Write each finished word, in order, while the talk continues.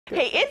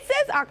Hey, it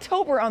says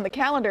October on the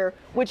calendar,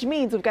 which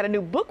means we've got a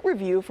new book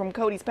review from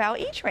Cody's pal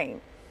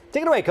E-Train.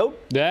 Take it away, Code.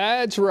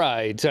 That's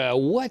right.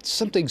 What's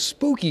something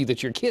spooky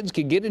that your kids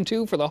can get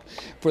into for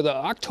the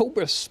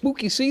October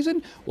spooky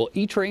season? Well,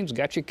 E-Train's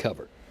got you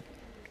covered.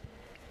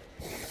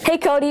 Hey,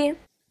 Cody.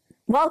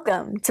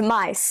 Welcome to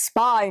my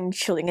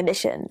spine-chilling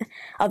edition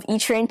of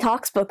E-Train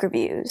Talks Book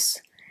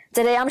Reviews.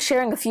 Today I'm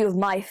sharing a few of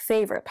my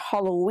favorite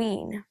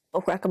Halloween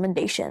book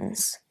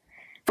recommendations.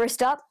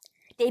 First up,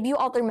 debut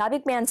author Matt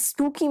McMahon's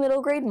spooky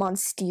middle grade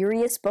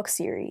Mysterious book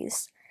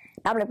series.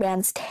 Matt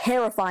McMahon's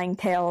terrifying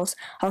tales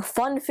are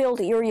fun-filled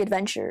eerie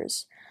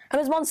adventures, from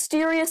his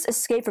mysterious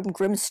escape from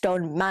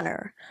Grimstone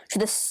Manor to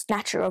the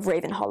Snatcher of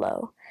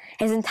Ravenhollow.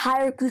 His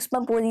entire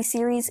goosebump-worthy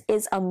series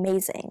is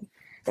amazing.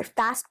 They're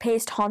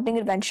fast-paced, haunting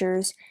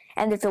adventures,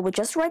 and they're filled with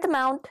just the right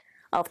amount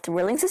of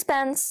thrilling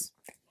suspense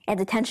and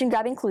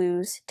attention-grabbing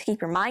clues to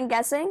keep your mind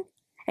guessing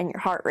and your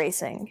heart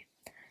racing.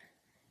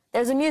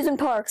 There's amusement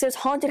parks, there's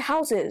haunted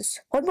houses.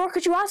 What more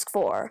could you ask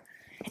for?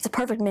 It's a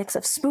perfect mix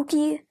of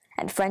spooky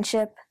and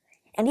friendship,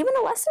 and even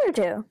a lesson or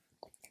two.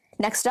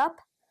 Next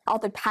up,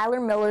 author Tyler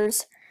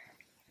Miller's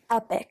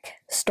epic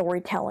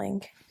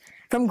storytelling.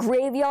 From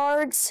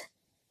graveyards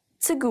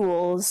to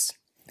ghouls,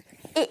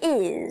 it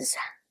is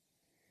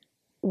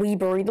We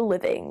Bury the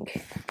Living.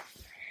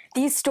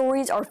 These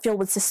stories are filled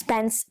with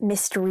suspense,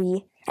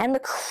 mystery, and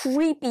the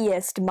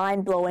creepiest,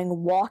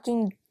 mind-blowing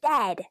Walking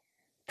Dead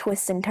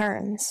twists and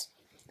turns.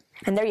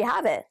 And there you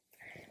have it.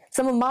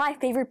 Some of my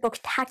favorite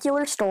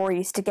booktacular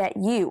stories to get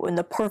you in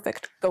the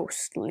perfect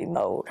ghostly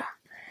mode.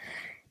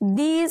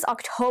 These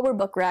October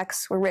book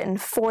recs were written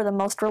for the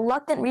most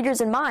reluctant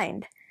readers in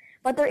mind,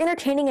 but they're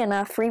entertaining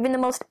enough for even the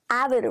most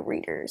avid of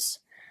readers.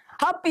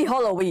 Happy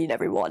Halloween,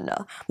 everyone!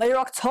 May your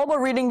October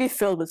reading be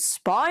filled with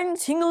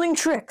spine-tingling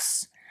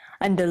tricks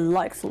and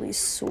delightfully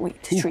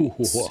sweet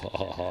treats.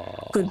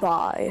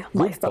 Goodbye,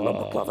 my fellow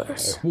book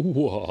lovers.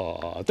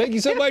 Thank you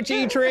so much,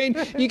 E-Train.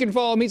 You can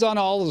follow him. He's on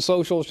all the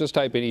socials. Just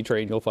type in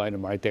E-Train. You'll find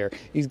him right there.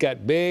 He's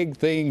got big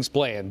things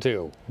planned,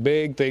 too.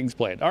 Big things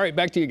planned. All right,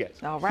 back to you guys.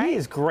 All right. He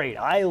is great.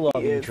 I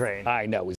love E-Train. I know.